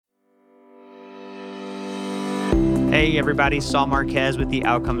Hey, everybody, Saul Marquez with the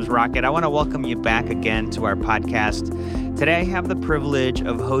Outcomes Rocket. I want to welcome you back again to our podcast. Today, I have the privilege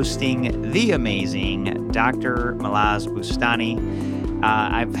of hosting the amazing Dr. Malaz Boustani.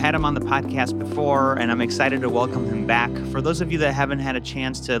 I've had him on the podcast before, and I'm excited to welcome him back. For those of you that haven't had a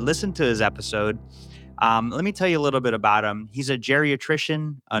chance to listen to his episode, let me tell you a little bit about him. He's a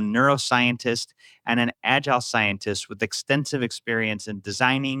geriatrician, a neuroscientist, and an agile scientist with extensive experience in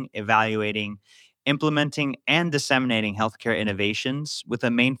designing, evaluating, implementing, and disseminating healthcare innovations with a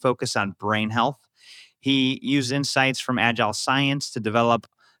main focus on brain health. He used insights from agile science to develop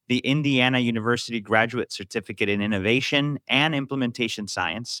the Indiana University Graduate Certificate in Innovation and Implementation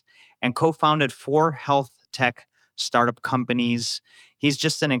Science and co founded 4 health tech startup companies. He's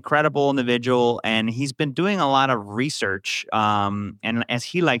just an incredible individual, and he's been doing a lot of research. And as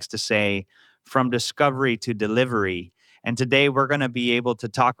he likes to say, from discovery to delivery. And today we're going to be able to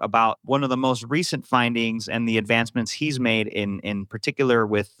talk about one of the most recent findings and the advancements he's made in particular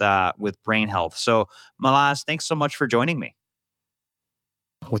with brain health. So, Malaz, thanks so much for joining me.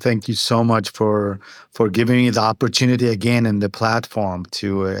 Well, thank you so much for giving me the opportunity again and the platform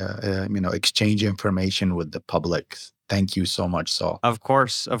to exchange information with the public. Thank you so much, Saul. Of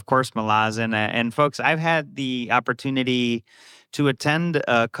course, Malaz, and folks, I've had the opportunity to attend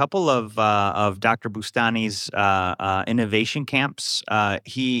a couple of Dr. Boustani's innovation camps.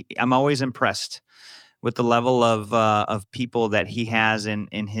 I'm always impressed with the level of people that he has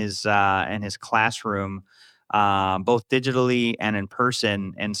in his classroom, both digitally and in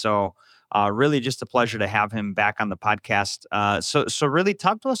person. And so, really, just a pleasure to have him back on the podcast. So really,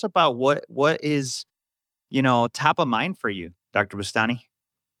 talk to us about what is top of mind for you, Dr. Boustani.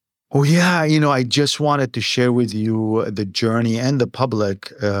 Oh yeah, I just wanted to share with you the journey and the public,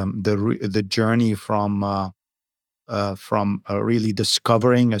 the journey from really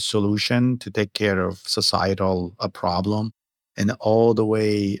discovering a solution to take care of societal problem, and all the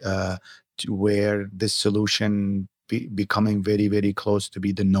way to where this solution becoming very, very close to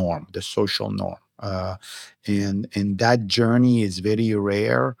be the norm, the social norm. And that journey is very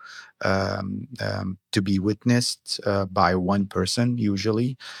rare to be witnessed by one person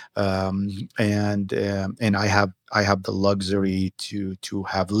usually, and I have the luxury to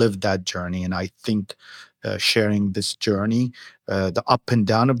have lived that journey, and I think sharing this journey, the up and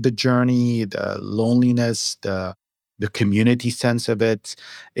down of the journey, the loneliness, the community sense of it,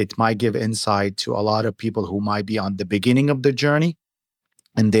 it might give insight to a lot of people who might be on the beginning of the journey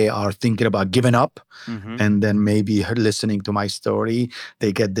and they are thinking about giving up. Mm-hmm. And then maybe listening to my story,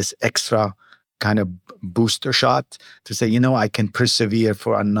 they get this extra kind of booster shot to say, I can persevere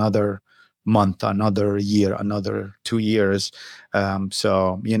for another month, another year, another 2 years.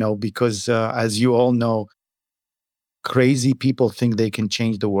 Because as you all know, crazy people think they can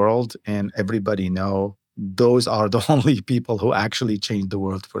change the world, and everybody know those are the only people who actually change the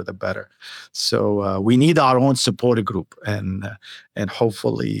world for the better. So we need our own support group, and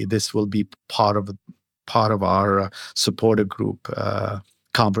hopefully this will be part of our support group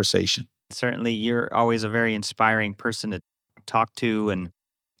conversation. Certainly, you're always a very inspiring person to talk to, and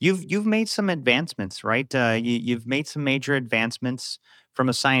you've made some advancements, right? You've made some major advancements from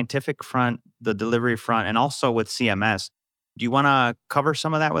a scientific front, the delivery front, and also with CMS. Do you want to cover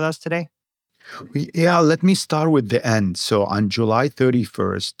some of that with us today? Yeah, let me start with the end. So on July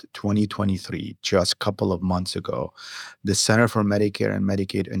 31st, 2023, just a couple of months ago, the Center for Medicare and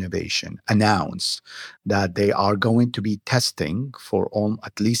Medicaid Innovation announced that they are going to be testing for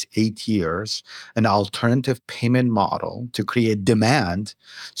at least 8 years an alternative payment model to create demand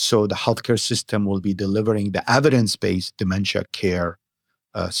so the healthcare system will be delivering the evidence-based dementia care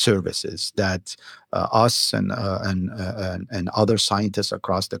services that us and other scientists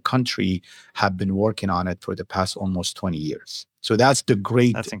across the country have been working on it for the past almost 20 years. So that's the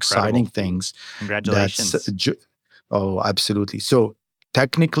great, exciting things. Congratulations. Oh, absolutely. So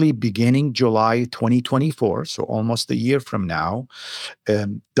technically beginning July 2024, so almost a year from now,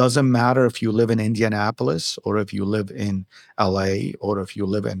 doesn't matter if you live in Indianapolis or if you live in LA or if you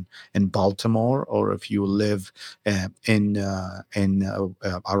live in Baltimore or if you live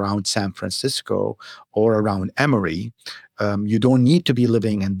around San Francisco or around Emory. You don't need to be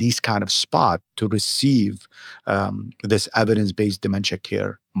living in these kind of spot to receive this evidence-based dementia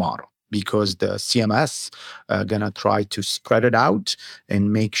care model, because the CMS gonna try to spread it out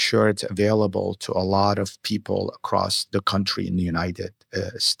and make sure it's available to a lot of people across the country in the United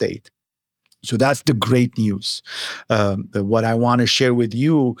States. So that's the great news. What I want to share with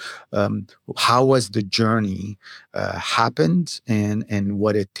you, how was the journey happened and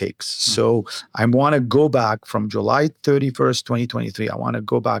what it takes. So I want to go back from July 31st, 2023. I want to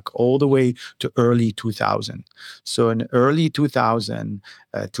go back all the way to early 2000. So in early 2000,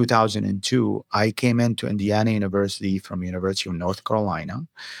 2002, I came into Indiana University from University of North Carolina,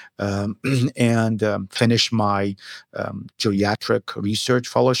 um, and finished my geriatric research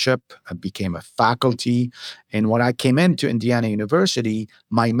fellowship. I became a faculty. And when I came into Indiana University,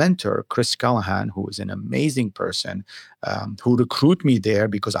 my mentor, Chris Callahan, who was an amazing person, who recruited me there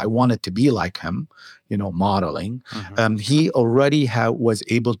because I wanted to be like him, modeling, he already was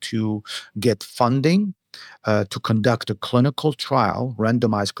able to get funding to conduct a clinical trial,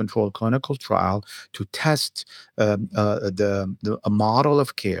 randomized controlled clinical trial, to test a model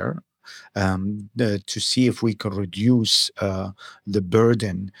of care, to see if we could reduce the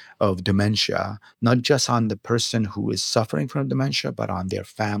burden of dementia, not just on the person who is suffering from dementia, but on their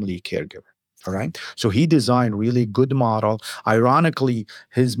family caregiver. All right. So he designed really good model. Ironically,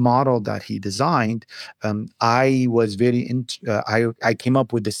 his model that he designed, I was very I came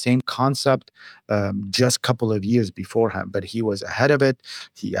up with the same concept just a couple of years beforehand, but he was ahead of it.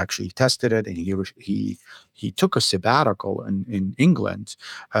 He actually tested it, and he took a sabbatical in England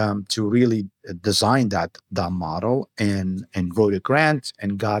to really design that model, and wrote a grant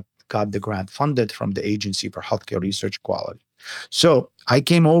and got the grant funded from the Agency for Healthcare Research Quality. So I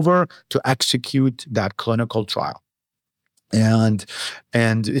came over to execute that clinical trial. And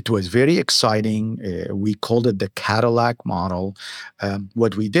it was very exciting. We called it the Cadillac model.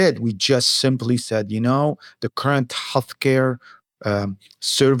 What we did, we just simply said, the current healthcare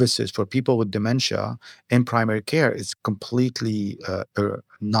services for people with dementia in primary care is completely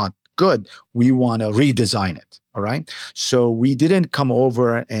not good. We want to redesign it. All right. So we didn't come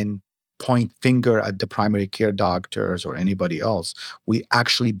over and point finger at the primary care doctors or anybody else. We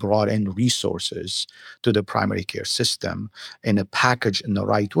actually brought in resources to the primary care system in a package in the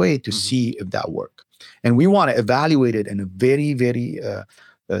right way to see if that worked. And we want to evaluate it in a very, very, a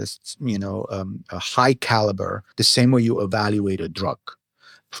high caliber, the same way you evaluate a drug,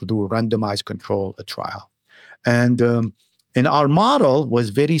 to do a randomized control trial. And our model was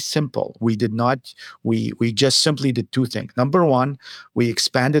very simple. We just simply did two things. Number one, we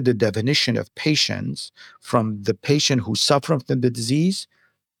expanded the definition of patients from the patient who suffered from the disease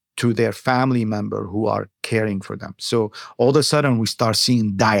to their family member who are caring for them. So all of a sudden we start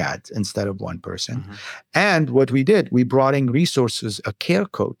seeing dyads instead of one person. And what we did, we brought in resources, a care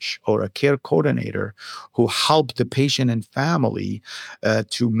coach or a care coordinator who helped the patient and family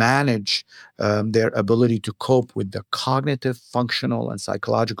to manage their ability to cope with the cognitive, functional, and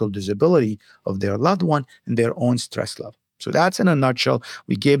psychological disability of their loved one and their own stress level. So that's in a nutshell.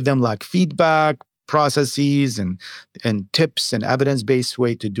 We gave them like feedback, processes, and tips and evidence-based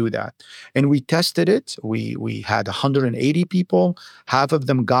way to do that. And we tested it. We had 180 people. Half of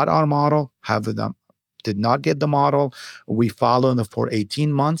them got our model, half of them did not get the model. We followed them for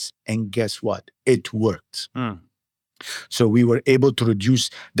 18 months, and guess what? It worked. So we were able to reduce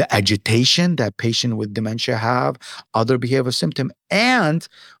the agitation that patients with dementia have, other behavioral symptoms, and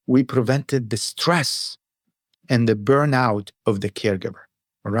we prevented the stress and the burnout of the caregiver.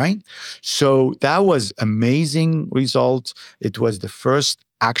 All right. So that was amazing result. It was the first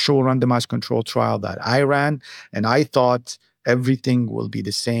actual randomized control trial that I ran. And I thought everything will be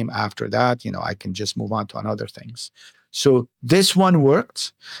the same after that. I can just move on to other things. So this one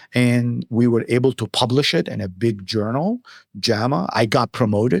worked, and we were able to publish it in a big journal, JAMA. I got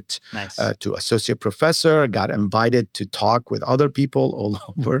promoted to associate professor. I got invited to talk with other people all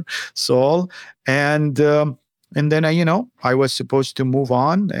over Seoul. And then I was supposed to move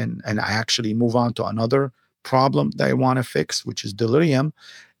on, and I actually move on to another problem that I want to fix, which is delirium.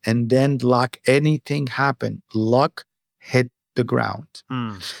 And then anything happened, luck hit the ground.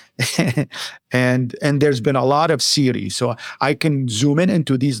 And there's been a lot of series. So I can zoom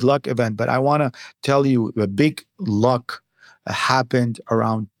into these luck events, but I want to tell you a big luck happened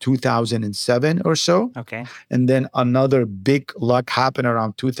around 2007 or so. Okay. And then another big luck happened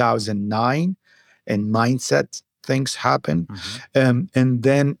around 2009. And mindset things happen. And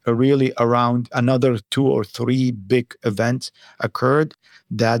then really around another 2 or 3 big events occurred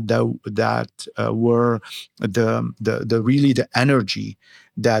that were the really the energy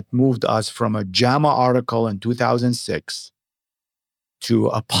that moved us from a JAMA article in 2006 to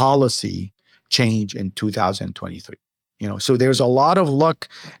a policy change in 2023. So there's a lot of luck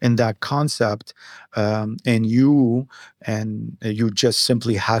in that concept, and you just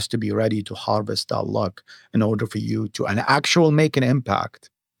simply has to be ready to harvest that luck in order for you to actually make an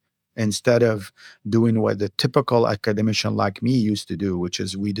impact instead of doing what the typical academician like me used to do, which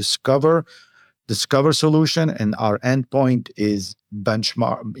is we discover solution, and our endpoint is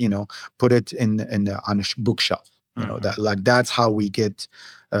benchmark, put it on a bookshelf, Mm-hmm. that, like, that's how we get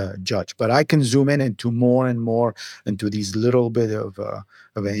judged. But I can zoom in into more and more into these little bit of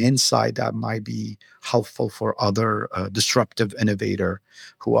an insight that might be helpful for other disruptive innovator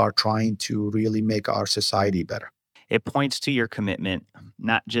who are trying to really make our society better. It points to your commitment,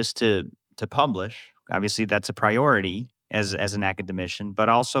 not just to publish. Obviously, that's a priority as an academician, but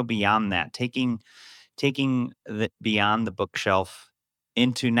also beyond that, taking the beyond the bookshelf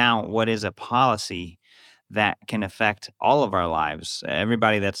into now what is a policy that can affect all of our lives.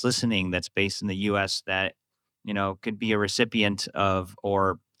 Everybody that's listening that's based in the US that, could be a recipient of,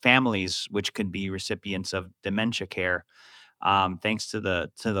 or families which could be recipients of dementia care, thanks to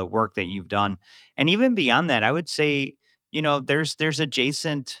the work that you've done. And even beyond that, I would say, there's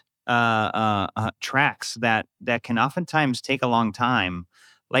adjacent tracks that can oftentimes take a long time.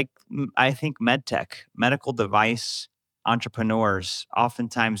 Like I think medtech, medical device entrepreneurs,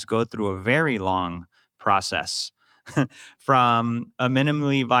 oftentimes go through a very long process from a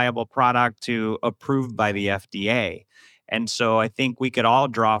minimally viable product to approved by the FDA. And so I think we could all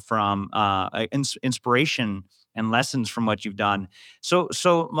draw from inspiration and lessons from what you've done. So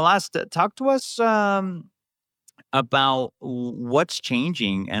Malaz, talk to us about what's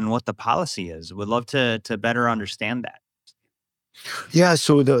changing and what the policy is. Would love to better understand that. Yeah,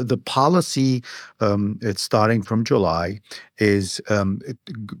 so the policy, it's starting from July, is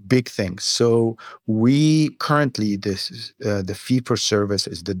big things. So we currently, the fee for service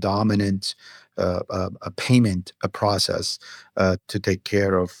is the dominant a payment a process to take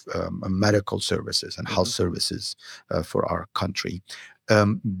care of medical services and health Hmm. services for our country.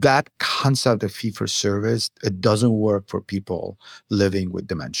 That concept of fee for service, it doesn't work for people living with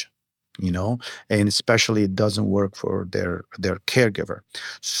dementia, you know, and especially it doesn't work for their caregiver.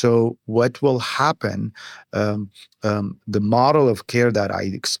 So what will happen? The model of care that I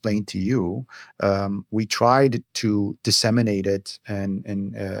explained to you, we tried to disseminate it and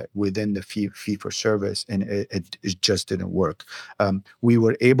within the fee for service, and it just didn't work. We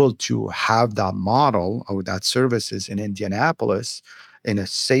were able to have that model or that services in Indianapolis in a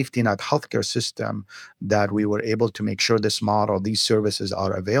safety net healthcare system, that we were able to make sure this model, these services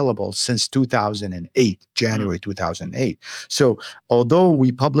are available since 2008, Mm. January 2008. So although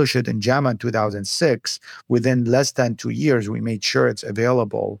we published it in JAMA in 2006, within less than 2 years, we made sure it's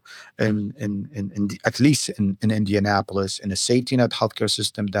available at least in Indianapolis, in a safety net healthcare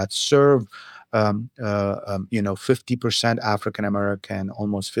system that serve 50% African American,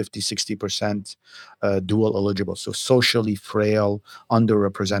 almost 60% dual eligible, so socially frail,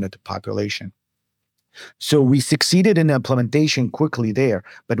 underrepresented population. So we succeeded in implementation quickly there,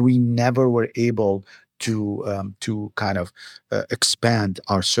 but we never were able to kind of expand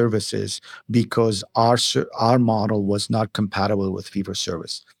our services because our model was not compatible with fee for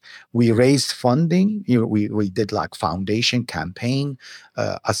service. We raised funding. We did like foundation campaign.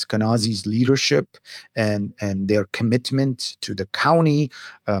 Askenazi's leadership and their commitment to the county,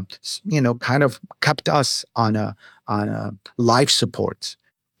 kind of kept us on a life support.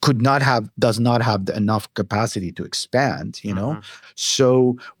 Does not have enough capacity to expand. Hmm.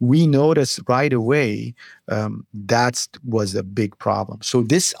 So we noticed right away that was a big problem. So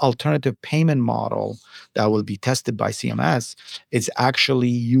this alternative payment model that will be tested by CMS is actually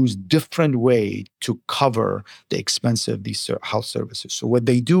used different way to cover the expense of these health services. So what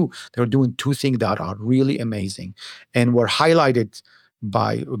they do, they're doing two things that are really amazing and were highlighted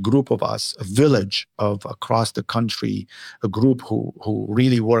by a group of us, a village of across the country, a group who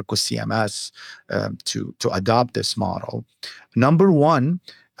really work with CMS to adopt this model. Number one,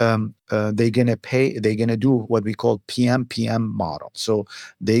 they're gonna do what we call PMPM model. So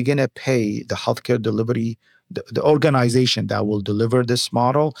they're gonna pay the healthcare delivery, the organization that will deliver this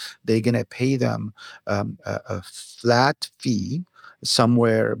model. They're gonna pay them a flat fee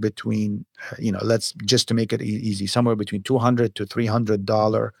somewhere between, let's just to make it easy, somewhere between $200 to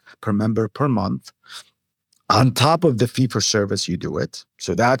 $300 per member per month, on top of the fee for service you do it.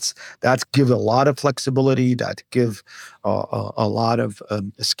 So that's give a lot of flexibility, that give a lot of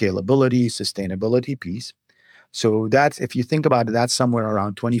scalability, sustainability piece. So that's, if you think about it, that's somewhere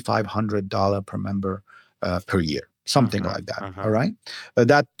around $2,500 per member per year, something Hmm. like that. Hmm. All right.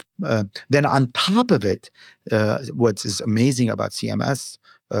 That Then on top of it, what is amazing about CMS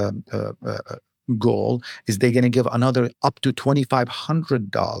goal is they're going to give another up to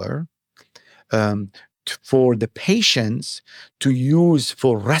 $2,500 for the patients to use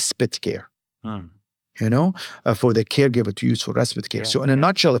for respite care. Mm. for the caregiver to use for respite care. Yeah, So in a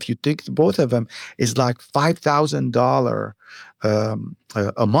nutshell, if you take both of them, is like $5,000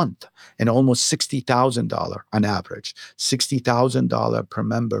 a month and almost $60,000 on average, $60,000 per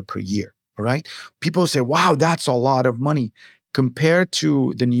member per year. All right. People say, wow, that's a lot of money compared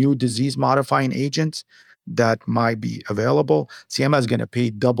to the new disease modifying agents that might be available. CMS is going to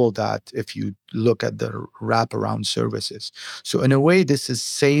pay double that if you look at the wraparound services. So in a way, this is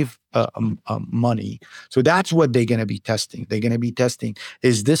save money. So that's what they're going to be testing. They're going to be testing,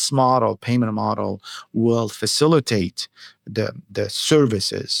 is this model, payment model, will facilitate the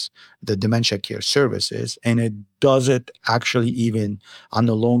services, the dementia care services, and it does it actually even on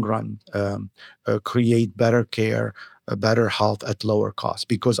the long run create better care, better health at lower cost.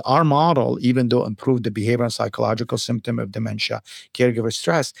 Because our model, even though improved the behavioral and psychological symptom of dementia, caregiver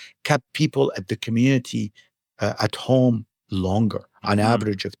stress, kept people at the community at home longer, on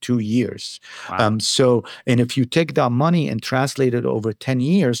average of 2 years. Wow. And if you take that money and translate it over 10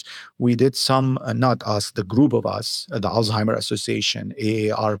 years, we did some, not us, the group of us, the Alzheimer Association,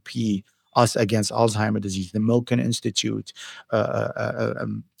 AARP, Us Against Alzheimer's Disease, the Milken Institute,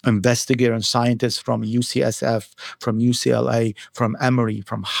 investigator and scientists from UCSF, from UCLA, from Emory,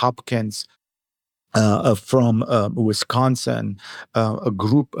 from Hopkins, from Wisconsin, a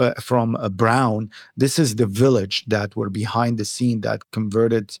group from Brown. This is the village that were behind the scene that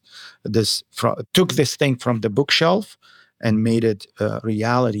converted this, took this thing from the bookshelf and made it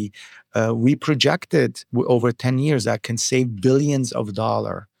reality. We projected over 10 years that can save billions of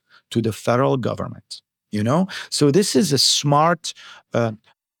dollars to the federal government. So this is a smart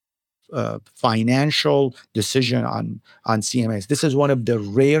financial decision on CMS. This is one of the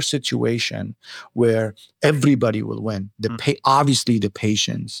rare situations where everybody will win. Obviously, the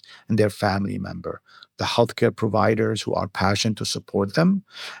patients and their family member, the healthcare providers who are passionate to support them,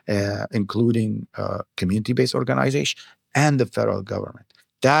 including community-based organizations, and the federal government.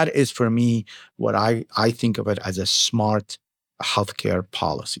 That is, for me, what I think of it as a smart healthcare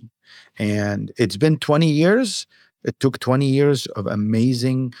policy. And it's been 20 years. It took 20 years of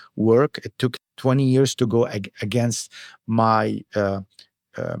amazing work. It took 20 years to go against my,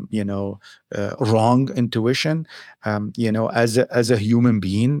 wrong intuition. As a human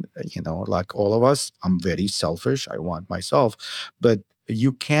being, like all of us, I'm very selfish. I want myself, but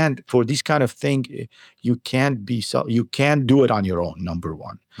you can't, for this kind of thing, you can't do it on your own, number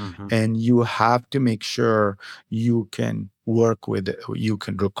one. And you have to make sure you can you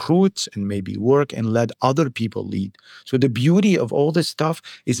can recruit and maybe work and let other people lead. So the beauty of all this stuff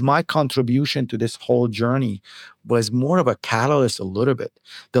is my contribution to this whole journey was more of a catalyst a little bit.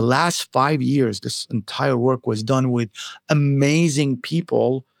 The last 5 years, this entire work was done with amazing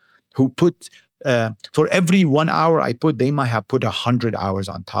people who put, for every 1 hour I put, they might have put 100 hours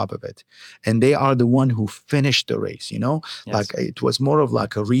on top of it. And they are the one who finished the race, Yes. Like it was more of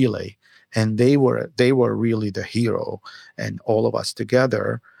like a relay. And they were really the hero. And all of us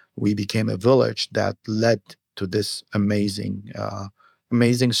together, we became a village that led to this amazing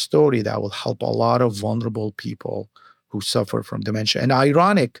story that will help a lot of vulnerable people who suffer from dementia. And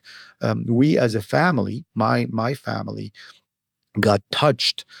ironic, we as a family, my family, got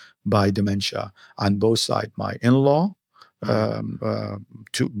touched by dementia on both sides. My in-law,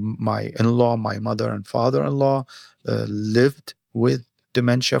 my mother and father-in-law lived with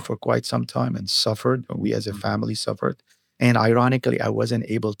dementia for quite some time and suffered. We as a family suffered. And ironically, I wasn't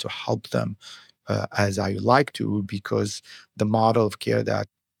able to help them as I like to, because the model of care that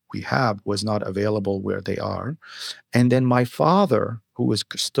we have was not available where they are. And then my father, who is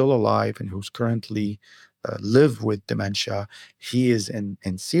still alive and who's currently live with dementia, he is in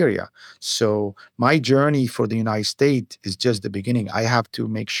Syria. So my journey for the United States is just the beginning. I have to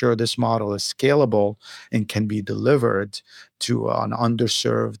make sure this model is scalable and can be delivered to an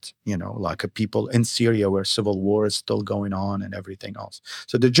underserved, like a people in Syria where civil war is still going on and everything else.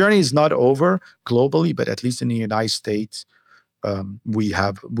 So the journey is not over globally, but at least in the United States, we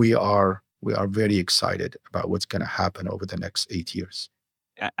are very excited about what's going to happen over the next 8 years.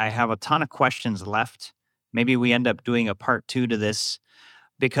 I have a ton of questions left. Maybe we end up doing a part 2 to this,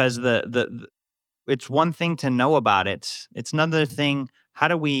 because it's one thing to know about it. It's another thing, how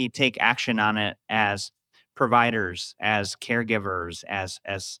do we take action on it as providers, as caregivers, as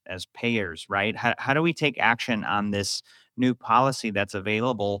payers, right? How do we take action on this new policy that's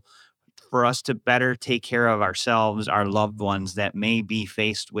available for us to better take care of ourselves, our loved ones that may be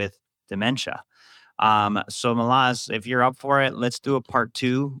faced with dementia? So Malaz, if you're up for it, let's do a part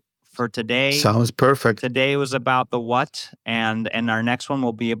 2 for today. Sounds perfect. Today was about the what, and our next one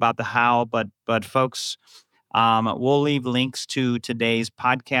will be about the how. But folks, we'll leave links to today's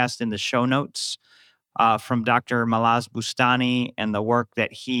podcast in the show notes. from Dr. Malaz Boustani and the work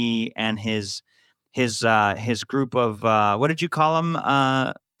that he and his group of what did you call them?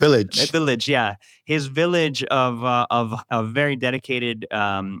 A Village. village, yeah, his village of very dedicated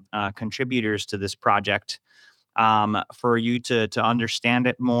contributors to this project, for you to understand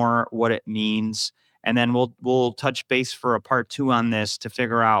it more, what it means, and then we'll touch base for a part two on this to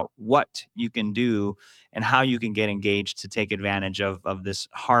figure out what you can do and how you can get engaged to take advantage of this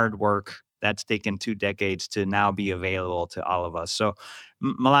hard work that's taken 2 decades to now be available to all of us. So,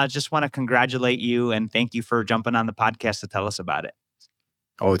 Malaj, just want to congratulate you and thank you for jumping on the podcast to tell us about it.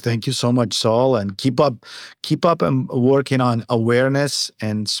 Oh, thank you so much, Saul, and keep up and working on awareness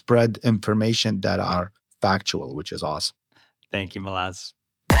and spread information that are factual, which is awesome. Thank you, Malaz.